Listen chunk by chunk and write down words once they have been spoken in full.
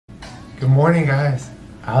Good morning, guys.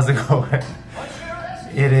 How's it going?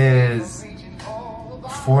 It is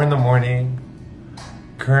 4 in the morning.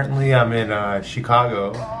 Currently, I'm in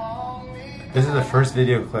Chicago. This is the first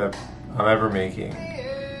video clip I'm ever making.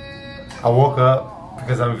 I woke up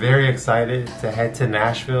because I'm very excited to head to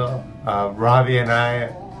Nashville. Robbie and I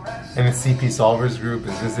and the CPSolvers group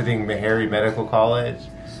is visiting Meharry Medical College.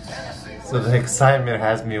 So the excitement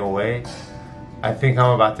has me awake. I think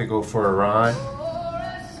I'm about to go for a run.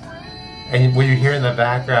 And what you hear in the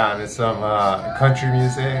background is some country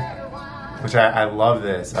music, which I love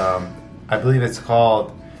this. I believe it's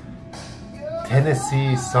called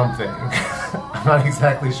Tennessee something. I'm not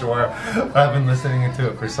exactly sure, but I've been listening to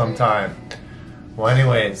it for some time. Well,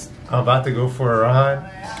 anyways, I'm about to go for a run.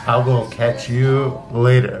 I will catch you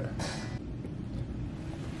later.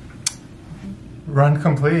 Run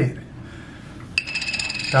complete.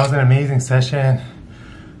 That was an amazing session.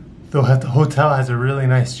 The hotel has a really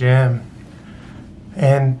nice gym.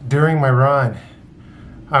 And during my run,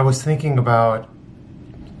 I was thinking about,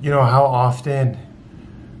 how often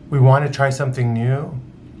we want to try something new,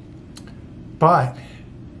 but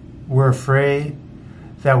we're afraid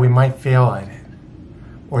that we might fail at it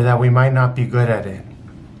or that we might not be good at it.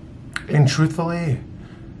 And truthfully,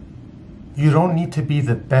 you don't need to be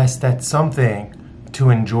the best at something to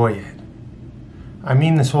enjoy it. I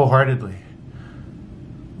mean this wholeheartedly.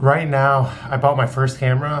 Right now, I bought my first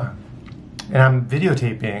camera and I'm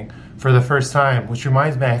videotaping for the first time, which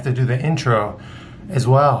reminds me I have to do the intro as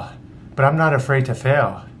well. But I'm not afraid to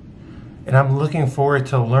fail. And I'm looking forward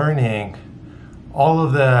to learning all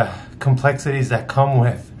of the complexities that come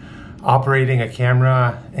with operating a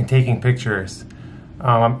camera and taking pictures.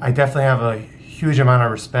 I definitely have a huge amount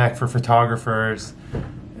of respect for photographers,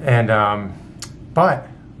 and but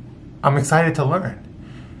I'm excited to learn.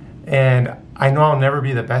 And I know I'll never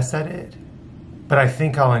be the best at it, but I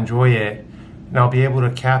think I'll enjoy it, and I'll be able to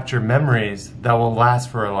capture memories that will last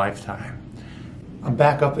for a lifetime. I'm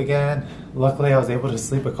back up again. Luckily, I was able to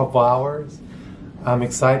sleep a couple hours. I'm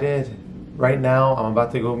excited. Right now, I'm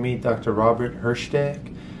about to go meet Dr. Robert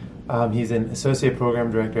Hirschdick. He's an associate program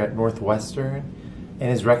director at Northwestern and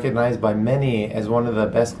is recognized by many as one of the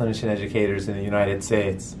best clinician educators in the United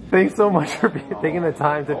States. Thanks so much for taking the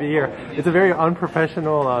time to be here. It's a very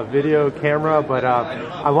unprofessional video camera, but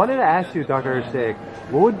I wanted to ask you, Dr. Hirschdick,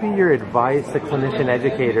 what would be your advice to clinician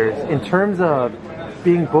educators in terms of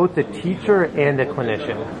being both a teacher and a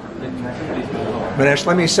clinician? Manesh,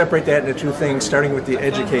 let me separate that into two things, starting with the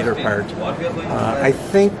educator part. I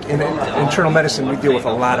think in internal medicine we deal with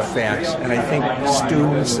a lot of facts, and I think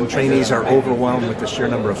students and trainees are overwhelmed with the sheer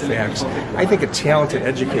number of facts. I think a talented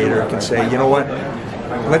educator can say, you know what,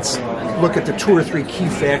 let's look at the 2 or 3 key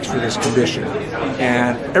facts for this condition,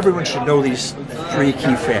 and everyone should know these 3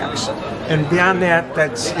 key facts. And beyond that,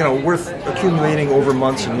 that's worth accumulating over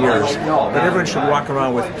months and years. But everyone should walk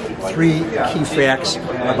around with 3 key facts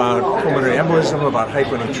about pulmonary embolism, about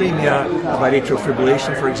hyponatremia, about atrial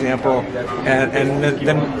fibrillation, for example, and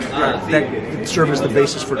then that serve as the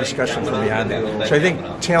basis for discussion from beyond that. So I think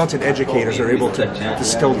talented educators are able to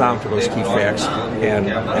distill down to those key facts and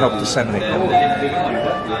help disseminate them.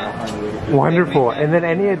 Wonderful. And then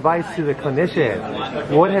any advice to the clinician?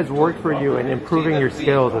 What has worked for you in improving your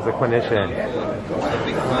skills as a clinician?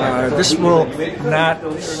 This will not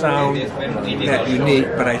sound that unique,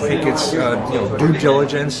 but I think it's due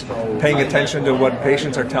diligence, paying attention to what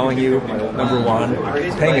patients are telling you, number one,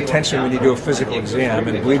 paying attention when you do a physical exam,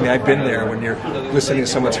 and believe me, I've been there when you're listening to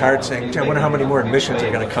someone's heart saying, I wonder how many more admissions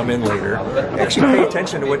are going to come in later. Actually pay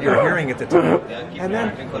attention to what you're hearing at the time. And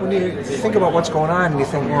then when you think about what's going on and you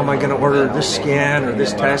think, well, am I going to order this scan or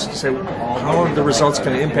this test, you say, how are the results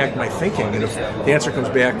going to impact my thinking? And if the answer comes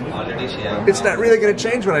back, it's not really going to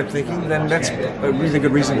change what I'm thinking, then that's a really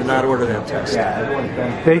good reason to not order that test.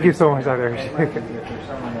 Thank you so much, Dr.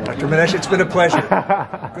 Dr. Manesh, it's been a pleasure.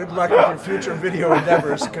 Good luck with your future video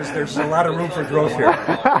endeavors, because there's a lot of room for growth here.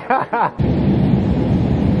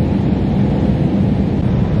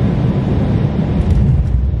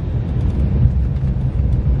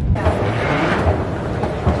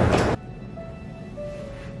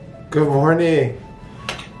 Good morning.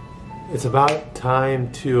 It's about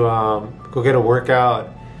time to go get a workout.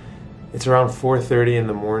 It's around 4:30 in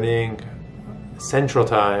the morning Central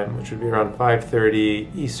Time, which would be around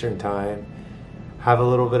 5:30 Eastern Time. Have a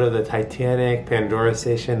little bit of the Titanic Pandora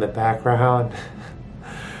station in the background.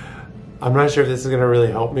 I'm not sure if this is going to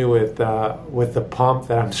really help me with the pump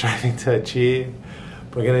that I'm striving to achieve.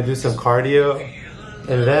 We're going to do some cardio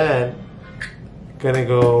and then going to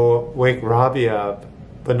go wake Robbie up.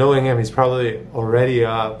 But knowing him, he's probably already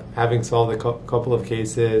up, having solved a couple of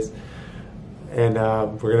cases. and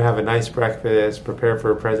we're gonna have a nice breakfast, prepare for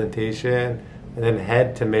a presentation, and then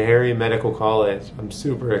head to Meharry Medical College. I'm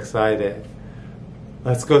super excited.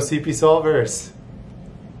 Let's go CPSolvers.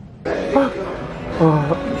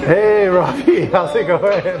 Hey Robbie, how's it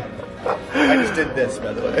going? I just did this,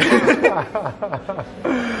 by the way.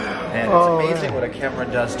 And it's amazing what a camera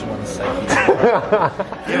does to one's psyche.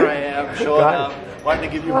 Here I am, showing up, wanting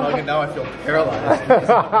to give you a hug, and now I feel paralyzed.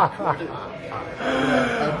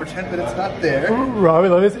 I'll pretend that it's not there. Robbie,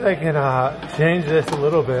 let me see if I can change this a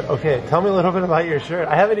little bit. Okay, tell me a little bit about your shirt.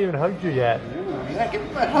 I haven't even hugged you yet. Ooh, yeah, give me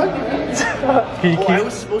my hug. I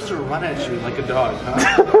was supposed to run at you like a dog,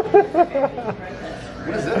 huh?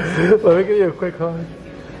 What is this? Let me give you a quick hug.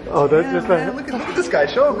 Oh, that's just man, look at this guy.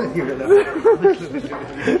 Show him here. Look at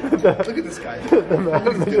this guy. Look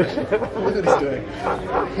what he's doing.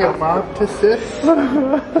 Hemoptysis.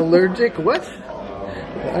 Allergic. What?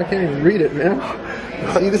 I can't even read it, man.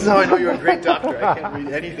 See, this is how I know you're a great doctor. I can't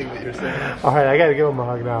read anything that you're saying. All right, I gotta give him a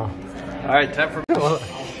hug now. All right, time for.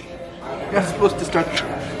 You're supposed to start.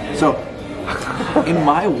 So, in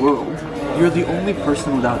my world, you're the only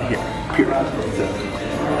person without hair. Period.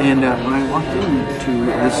 And when I walked into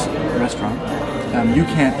this restaurant, you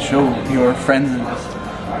can't show your friends in this.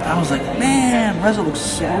 I was like, man, Reza looks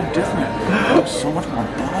so different. He looks so much more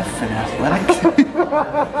buff and athletic.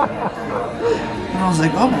 And I was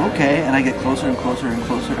like, oh, okay. And I get closer and closer and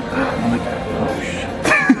closer. And I'm like, oh shit.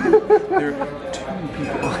 There are two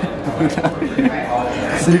people.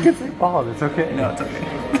 So you can say bald, it's okay. No, it's okay.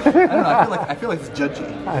 I don't know, I feel like it's judgy.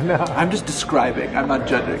 I know. I'm just describing, I'm not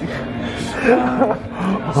judging.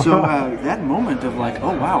 So that moment of like,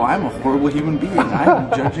 oh wow, I'm a horrible human being. I'm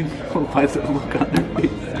judging people by the look on their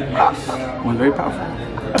face was very powerful.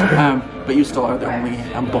 But you still are the only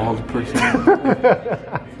bald person.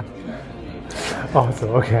 Awesome,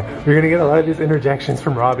 okay. We're gonna get a lot of these interjections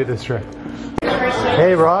from Robbie this trip.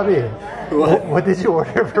 Hey Robbie, what did you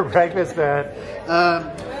order for breakfast, man?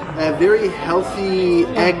 A very healthy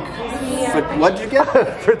egg. What'd you get?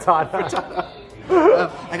 Frittata.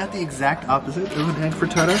 I got the exact opposite of an egg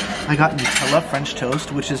frittata. I got Nutella French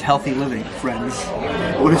toast, which is healthy living, friends.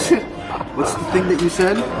 What is it? What's the thing that you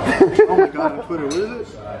said? Oh my god, on Twitter, what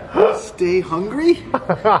is it? Stay hungry?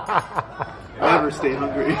 Never stay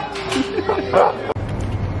hungry.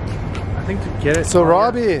 I think to get it. So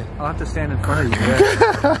Robbie, I'll have to stand in front of you.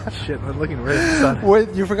 Yeah. Shit, I'm looking right at the sun.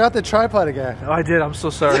 wait, you forgot the tripod again. Oh, I did. I'm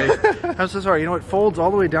so sorry. I'm so sorry. You know, it folds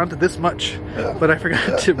all the way down to this much, but I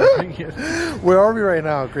forgot to bring it. Where are we right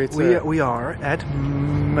now, great sir? We are at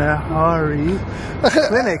Meharry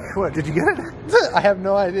Clinic. What, did you get it? I have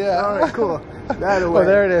no idea. All right, cool. That away. Oh,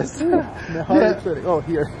 there it is. Meharry Clinic. Oh,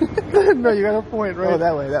 here. No, you got a point, right? Oh,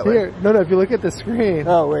 that way, that way. Here. No, if you look at the screen.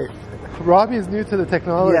 Oh, wait. Robbie is new to the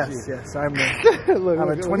technology. Yes, I'm Look,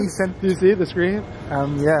 I'm a 20-cent. Do you see the screen?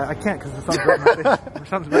 Yeah, I can't because the sun's right in my face. The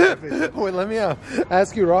sun's right in my face. Wait, let me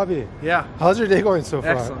ask you, Robbie. Yeah. How's your day going so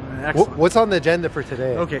far? Excellent, man, excellent. What's on the agenda for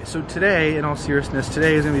today? Okay, so today, in all seriousness,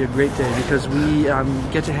 today is going to be a great day because we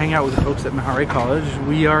get to hang out with the folks at Meharry College.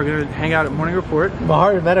 We are going to hang out at Morning Report.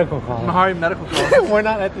 Meharry Medical College. Meharry Medical College. We're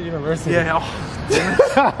not at the university. Yeah.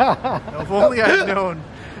 Oh, if only I had known.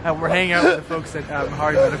 We're hanging out with the folks at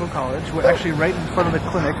Meharry Medical College. We're actually right in front of the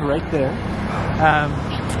clinic, right there.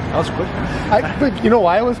 That was quick. But you know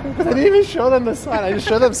why it was quick? Because I didn't even show them the sign. I just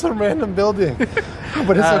showed them some random building.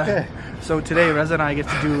 But it's okay. So today, Reza and I get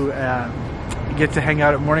to hang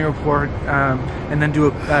out at Morning Report and then do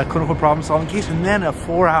a clinical problem solving case, and then a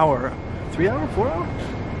 4 hour. We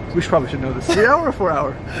probably should know this. 3 hour or 4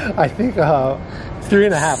 hour? I think 3.5.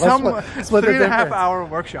 Let's split 3.5 hour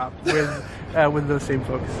workshop with those same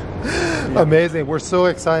folks. Yeah. Amazing. We're so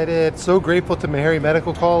excited, so grateful to Meharry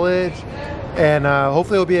Medical College, and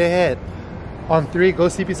hopefully it'll be a hit. On 3, go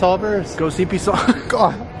CPSolvers. Go CPSolvers.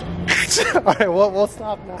 All right, we'll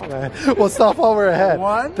stop now, man. We'll stop while we're ahead.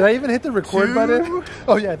 1, Did I even hit the record 2, button?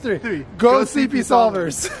 Oh yeah, 3. Go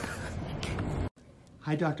CPSolvers.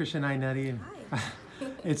 Hi, Dr. Shania Nadeem. Hi.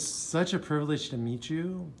 It's such a privilege to meet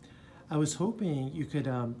you. I was hoping you could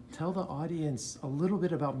tell the audience a little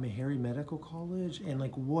bit about Meharry Medical College and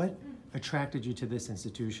like what attracted you to this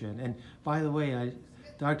institution. And by the way,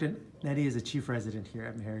 Dr. Nettie is a chief resident here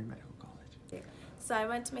at Meharry Medical College. So I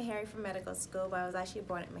went to Meharry for medical school, but I was actually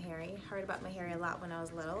born at Meharry. Heard about Meharry a lot when I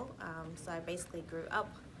was little, so I basically grew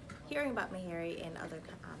up hearing about Meharry in other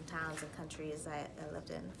towns and countries I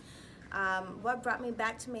lived in. What brought me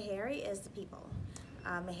back to Meharry is the people.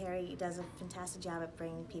 Meharry does a fantastic job at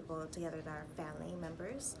bringing people together that are family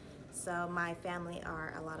members. So my family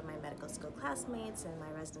are a lot of my medical school classmates and my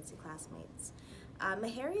residency classmates.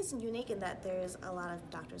 Meharry is unique in that there's a lot of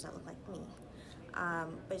doctors that look like me.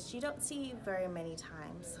 but you don't see very many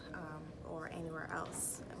times or anywhere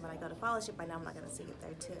else. And when I go to fellowship, I know I'm not going to see it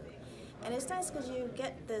there too. And it's nice because you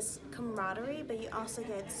get this camaraderie, but you also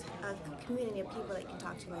get a community of people that you can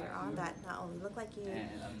talk to later on that not only look like you,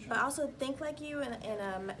 but also think like you in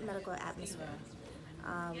a medical atmosphere.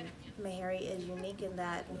 Meharry is unique in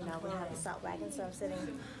that, you know, we have a salt wagon, so I'm standing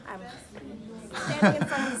in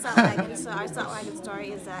front of the salt wagon. So our salt wagon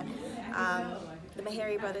story is that the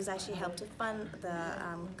Meharry brothers actually helped to fund the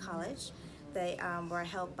college. They were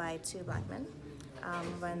helped by 2 black men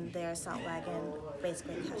when their salt wagon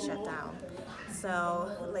basically got shut down.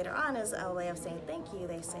 So later on, as a way of saying thank you,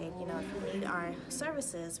 they say, you know, if you need our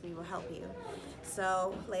services, we will help you.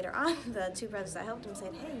 So later on, the 2 brothers that helped him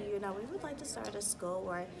said, hey, you know, we would like to start a school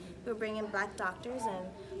where we'll bring in black doctors and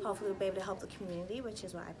hopefully we'll be able to help the community, which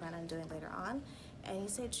is what I plan on doing later on. And he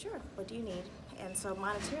said, sure, what do you need? And so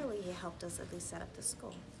monetarily, he helped us at least set up the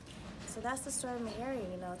school. So that's the story of Meharry.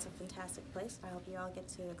 You know, it's a fantastic place. I hope you all get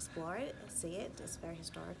to explore it, see it. It's very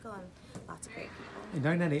historical and lots of great people. And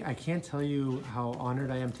Dr. Natty, I can't tell you how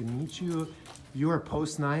honored I am to meet you. You are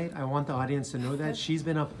post-night. I want the audience to know that. She's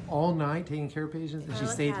been up all night taking care of patients, and she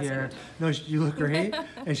stayed here. No, you look great.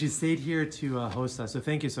 And she stayed here to host us. So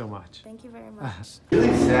thank you so much. Thank you very much. It's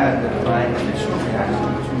really sad that my initial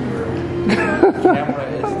reaction to your camera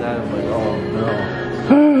is that of like, oh no.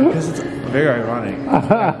 Because it's very ironic. When I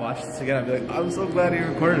watch this again, I'd be like, I'm so glad he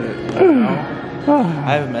recorded it. You know?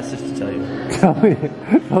 I have a message to tell you.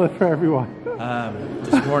 Tell it for everyone.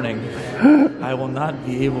 This morning, I will not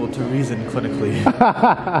be able to reason clinically.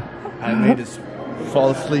 I may just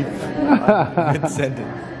fall asleep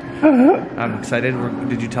mid-sentence. I'm excited.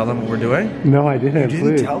 Did you tell them what we're doing? No, I didn't. You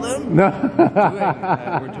didn't tell them? No.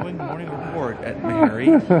 We're doing morning report at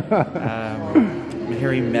Meharry.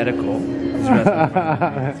 Meharry Medical.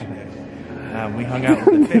 We hung out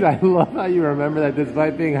with the Dude, I love how you remember that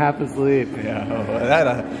despite being half asleep. Yeah,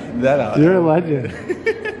 that You're a legend.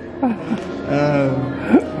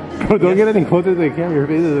 Bro, don't get any closer to the camera. Your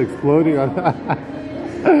face is exploding on that.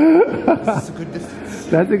 This is a good distance.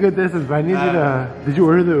 That's a good distance, but I need you to... Did you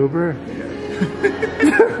order the Uber?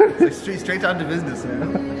 It's like straight down to business,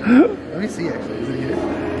 man. Let me see, actually. Is it here?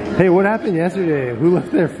 Hey, what happened yesterday? Who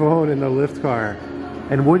left their phone in the lift car?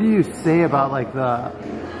 And what do you say about like the...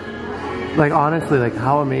 Like honestly, like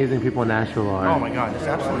how amazing people in Nashville are. Oh my God, it's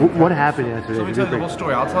absolutely. What happened yesterday? So let me tell you the whole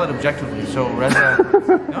story. I'll tell it objectively. So Reza,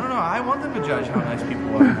 no, I want them to judge how nice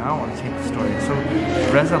people are. I don't want to take the story. So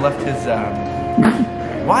Reza left his.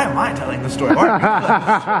 Why am I telling the story? Why are you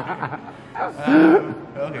telling the story?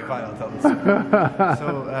 Okay, fine, I'll tell the story.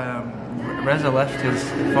 So Reza left his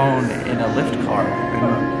phone in a lift car.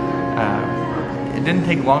 And, it didn't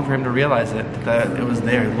take long for him to realize that it was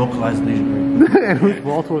there, localized lesion group. And whose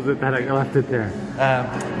fault was it that I left it there?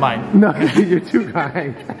 Mine. No, you're too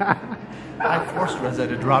kind. I forced Reza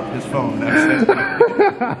to drop his phone accidentally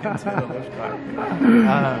into the lift car.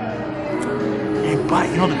 But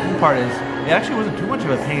you know, the cool part is, it actually wasn't too much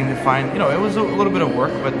of a pain to find. You know, it was a little bit of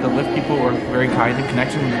work, but the lift people were very kind in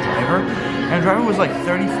connecting with the driver. And the driver was like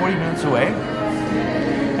 30, 40 minutes away.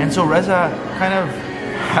 And so Reza kind of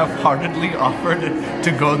half-heartedly offered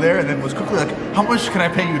to go there, and then was quickly like, how much can I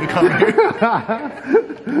pay you to come here?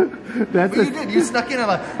 But you did. You snuck in and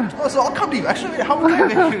like, oh, so I'll come to you. Actually, how much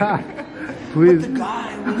can I pay you? Please. But the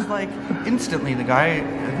guy was like, instantly, the guy,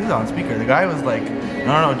 he's on speaker, the guy was like,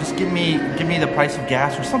 no, just give me the price of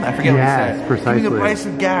gas or something. I forget what he said. Precisely. Give me the price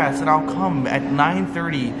of gas and I'll come at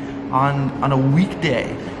 9:30 on a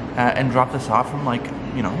weekday and drop this off from like,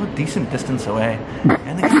 you know, a decent distance away.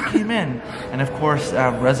 And the guy came in, and of course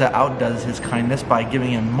Reza outdoes his kindness by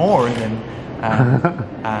giving him more than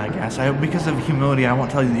gas. Because of humility, I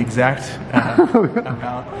won't tell you the exact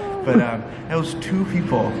amount, but it was two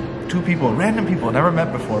people, random people, never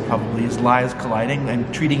met before probably, his lives colliding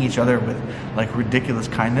and treating each other with like ridiculous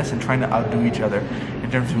kindness and trying to outdo each other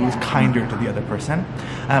in terms of who was kinder to the other person.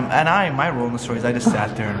 And my role in the story is I just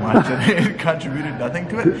sat there and watched it. It contributed nothing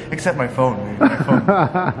to it except my phone.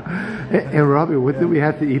 Hey, Robbie, what did we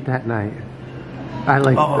have to eat that night? At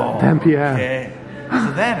like 10 p.m. Okay.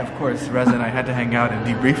 So then, of course, Reza and I had to hang out and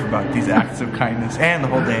debrief about these acts of kindness and the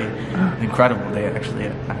whole day, an incredible day actually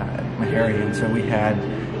at Meharry. And so we had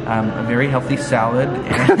a very healthy salad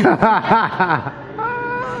and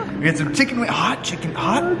we had some chicken, hot chicken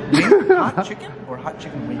or hot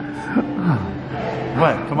chicken wings.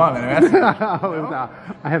 What? Come on, man. I'm asking. No?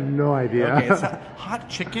 I have no idea. Okay, it's hot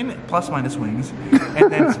chicken plus minus wings, and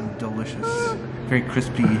then some delicious, very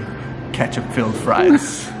crispy, ketchup-filled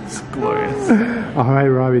fries. It's glorious. All right,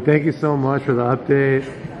 Robbie. Thank you so much for the update.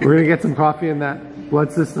 We're gonna get some coffee in that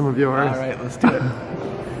blood system of yours. All right, let's do it.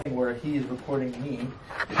 We're he is recording me,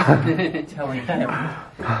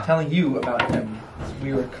 telling you about this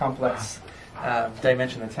weird, complex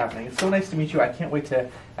dimension that's happening. It's so nice to meet you. I can't wait to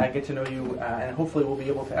get to know you, and hopefully we'll be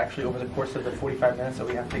able to actually, over the course of the 45 minutes that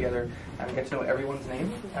we have together, get to know everyone's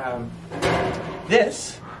name.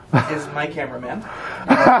 This is my cameraman.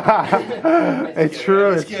 It's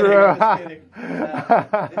true. This is Dr.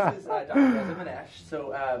 Reza Manesh.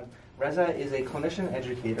 So Reza is a clinician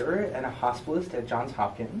educator and a hospitalist at Johns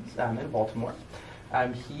Hopkins in Baltimore.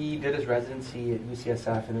 He did his residency at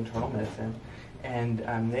UCSF in internal medicine, and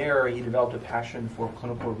there he developed a passion for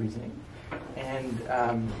clinical reasoning. And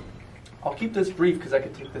I'll keep this brief because I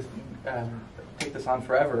could take this on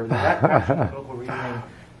forever. That passion for clinical reasoning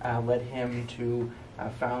led him to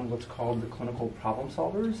found what's called the Clinical Problem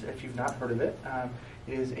Solvers. If you've not heard of it,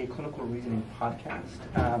 it is a clinical reasoning podcast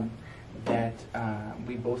that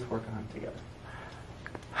we both work on together.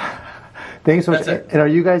 Thanks so much. And are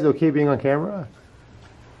you guys okay being on camera?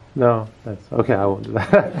 No, that's okay. I won't do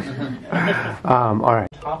that. All right.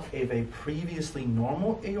 Top of a previously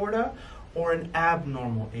normal aorta or an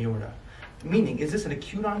abnormal aorta. Meaning, is this an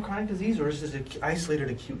acute on chronic disease or is this an isolated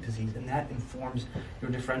acute disease? And that informs your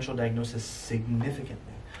differential diagnosis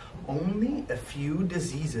significantly. Only a few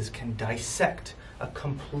diseases can dissect a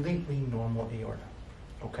completely normal aorta.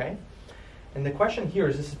 Okay? And the question here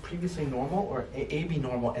is, this is previously normal or AB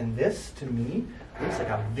normal? And this, to me, looks like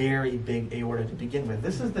a very big aorta to begin with.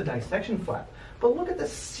 This is the dissection flap. But look at the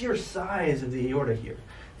sheer size of the aorta here.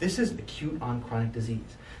 This is acute on chronic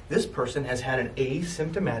disease. This person has had an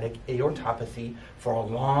asymptomatic aortopathy for a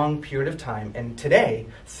long period of time, and today,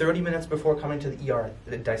 30 minutes before coming to the ER,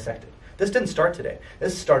 it dissected. This didn't start today.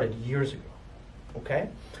 This started years ago. Okay?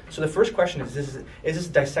 So the first question is this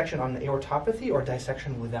dissection on the aortopathy or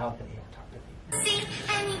dissection without an aortopathy?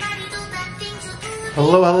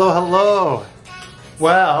 Hello, hello, hello.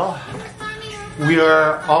 Well, we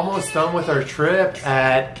are almost done with our trip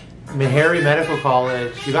at Meharry Medical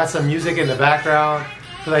College. You got some music in the background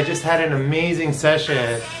because I just had an amazing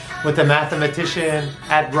session with the mathematician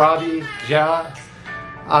at Robbie Jha.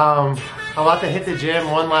 I'm about to hit the gym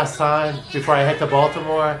one last time before I head to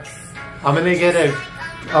Baltimore. I'm gonna get a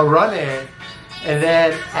run in, and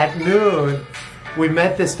then at noon we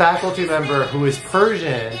met this faculty member who is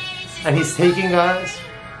Persian, and he's taking us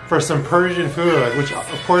for some Persian food, which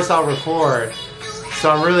of course I'll record.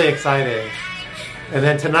 So I'm really excited. And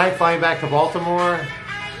then tonight, flying back to Baltimore,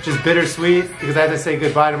 which is bittersweet because I have to say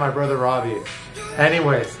goodbye to my brother Robbie.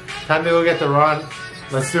 Anyways, time to go get the run.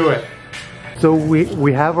 Let's do it. So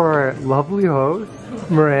we have our lovely host,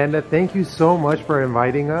 Miranda. Thank you so much for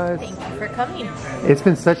inviting us. Thank you for coming. It's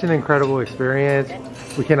been such an incredible experience.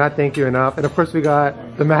 We cannot thank you enough. And of course we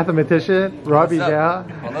got the mathematician, Robbie Jha.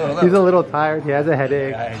 Hello. He's a little tired. He has a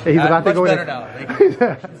headache. He's about to go in.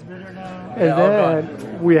 And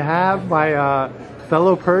then we have my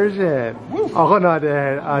fellow Persian.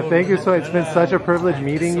 Thank you so much. It's been such a privilege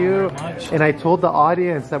meeting you. And I told the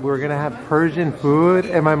audience that we were going to have Persian food,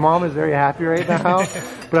 and my mom is very happy right now.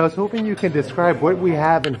 But I was hoping you can describe what we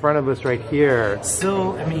have in front of us right here.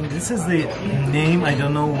 So, I mean, this is the name, I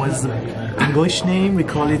don't know what's the English name, we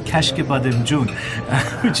call it Kashke Bademjun,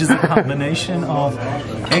 which is a combination of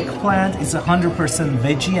eggplant. It's 100%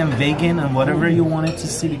 veggie and vegan and whatever you want it to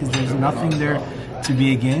see, because there's nothing there to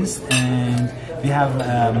be against. And we have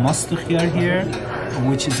mast khiyar here,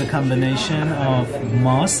 which is a combination of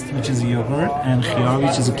mast, which is yogurt, and khiyar,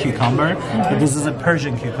 which is a cucumber. But this is a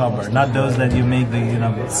Persian cucumber, not those that you make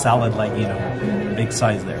the salad like big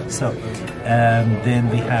size there. So then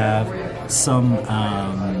we have some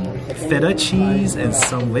feta cheese and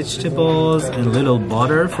some vegetables and little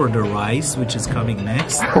butter for the rice, which is coming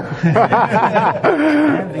next.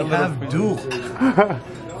 And we have dough,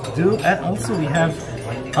 and also we have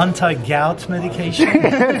anti-gout medication.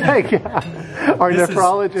 Our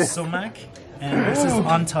nephrologist. This is Sumac, and this is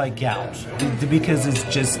anti-gout because it's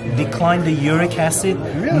just declined the uric acid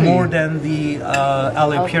more than the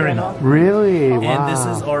allopurinol. Really? Wow. And this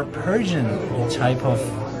is our Persian type of,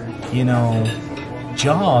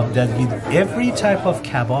 job that with every type of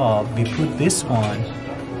kebab, we put this one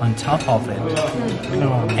on top of it.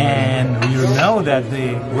 And you know that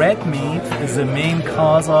the red meat is the main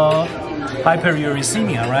cause of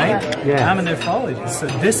hyperuricemia, right? Yeah. I'm a nephrologist, so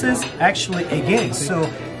this is actually against. So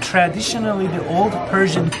traditionally, the old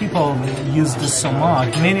Persian people use the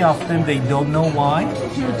sumac. Many of them, they don't know why,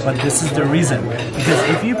 but this is the reason. Because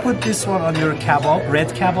if you put this one on your kebab, red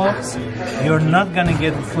kebabs, you're not gonna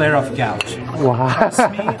get a flare of gout. Wow. Trust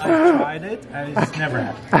me, I tried it, and it's never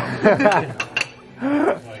happened.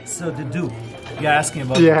 So the dough, you're asking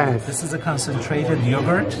about the dough. This is a concentrated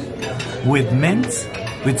yogurt with mint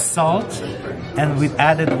with salt and with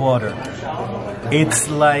added water. It's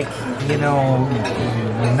like, you know,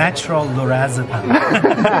 natural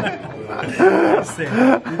lorazepam.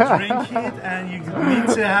 You drink it and you need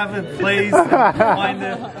to have a place and find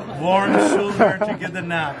a warm shoulder to get a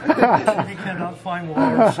nap. If you cannot find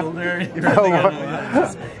warm shoulder, you're really gonna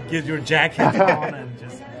just get your jacket on and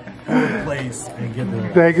just go to a place and get the.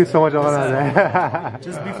 Thank you so much, Alana.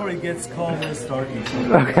 Just before it gets cold, we'll start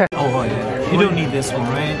eating. Okay. Oh, yeah. You don't need this one,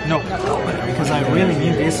 right? No. Because I really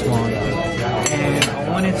need this one. And I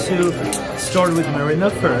wanted to start with Marina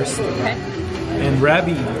first. Okay. And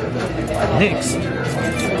Rabbi next.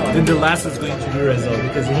 Then the last is going to be Reza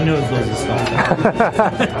because he knows those stuff.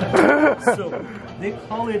 So they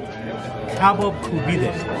call it kebab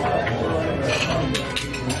kubide.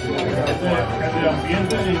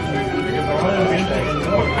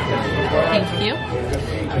 Thank you.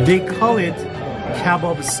 They call it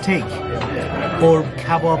kebab steak or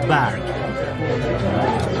kebab bag.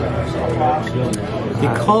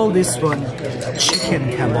 They call this one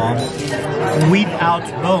chicken kebab without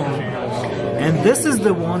bone, and this is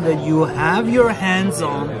the one that you have your hands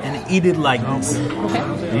on and eat it like this.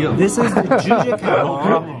 Okay. This is the jujia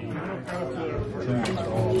kebab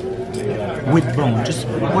with bone. Just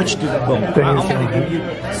watch the bone. I'm going to give you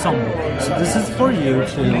some bone. So this is for you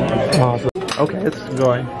too. Awesome. Okay, it's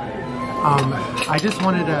going. I just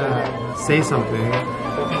wanted to say something.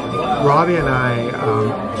 Robbie and I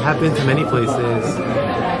have been to many places.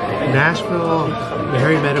 Nashville,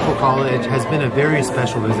 Meharry Medical College has been a very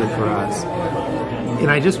special visit for us. And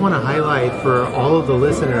I just want to highlight for all of the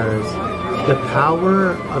listeners the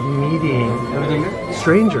power of meeting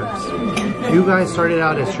strangers. You guys started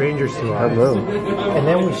out as strangers to us. Hello. And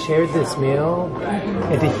then we shared this meal.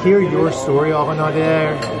 And to hear your story,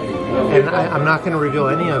 there, and I'm not going to reveal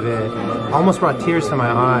any of it, I almost brought tears to my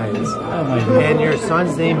eyes. Oh my God. And your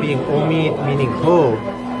son's name being Omid, meaning hope,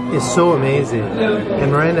 is so amazing.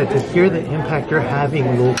 And Miranda, to hear the impact you're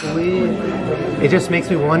having locally, it just makes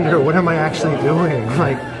me wonder, what am I actually doing?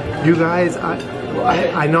 Like, you guys,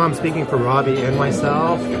 I know I'm speaking for Robbie and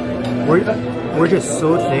myself. We're just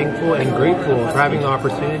so thankful and grateful for having the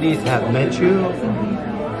opportunity to have met you.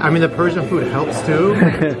 I mean, the Persian food helps too,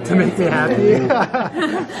 to make me happy.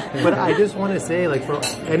 But I just want to say, like, for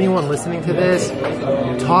anyone listening to this,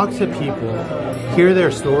 talk to people, hear their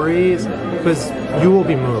stories, because you will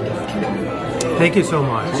be moved. Thank you so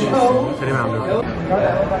much.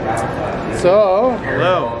 So,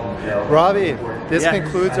 hello. Robbie, this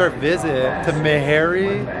concludes our visit to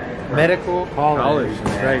Meharry Medical College.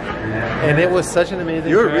 Right. And it was such an amazing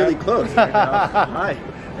You were trip. really close. Hi.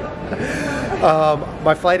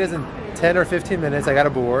 My flight is in 10 or 15 minutes. I got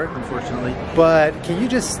aboard, Unfortunately. but can you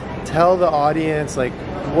just tell the audience, like,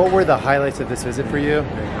 what were the highlights of this visit for you?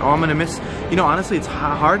 Oh, I'm gonna miss. You know, honestly, it's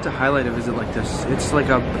hard to highlight a visit like this. It's like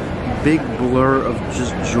a big blur of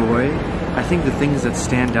just joy. I think the things that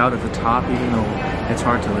stand out at the top, even though it's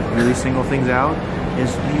hard to like really single things out,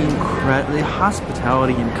 is the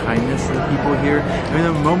hospitality and kindness of the people here. I mean,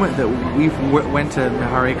 the moment that we went to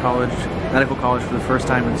Meharry Medical College for the first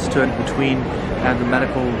time and stood between the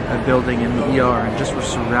medical building and the ER and just were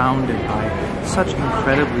surrounded by such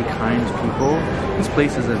incredibly kind people. This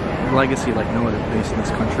place is a legacy like no other place in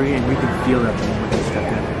this country, and we can feel that the moment we step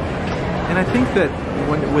in. And I think that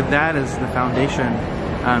with that as the foundation,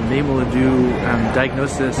 being able to do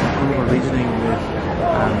diagnosis and clinical reasoning with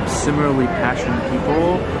similarly passionate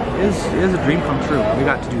people is a dream come true. We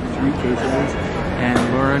got to do 3 cases and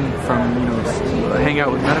learn from, you know, hang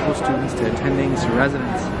out with medical students to attendings to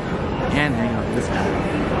residents and hang out with this guy.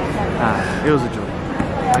 It was a joy.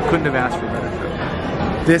 I couldn't have asked for a better trip.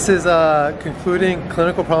 This is a concluding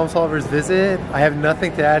Clinical Problem Solvers visit. I have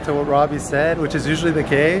nothing to add to what Robbie said, which is usually the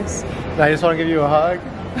case. And I just want to give you a hug.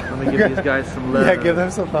 Let me give these guys some love. Yeah, give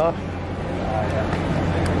them some love.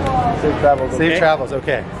 Safe travels. Safe travels,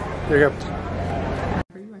 okay. There you go.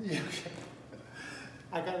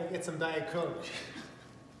 I gotta get some Diet Coke.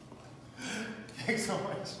 Thanks so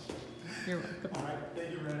much. You're welcome. All right,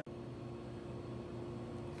 thank you, Brandon.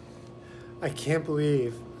 I can't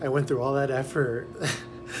believe I went through all that effort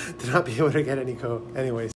to not be able to get any Coke. Anyways.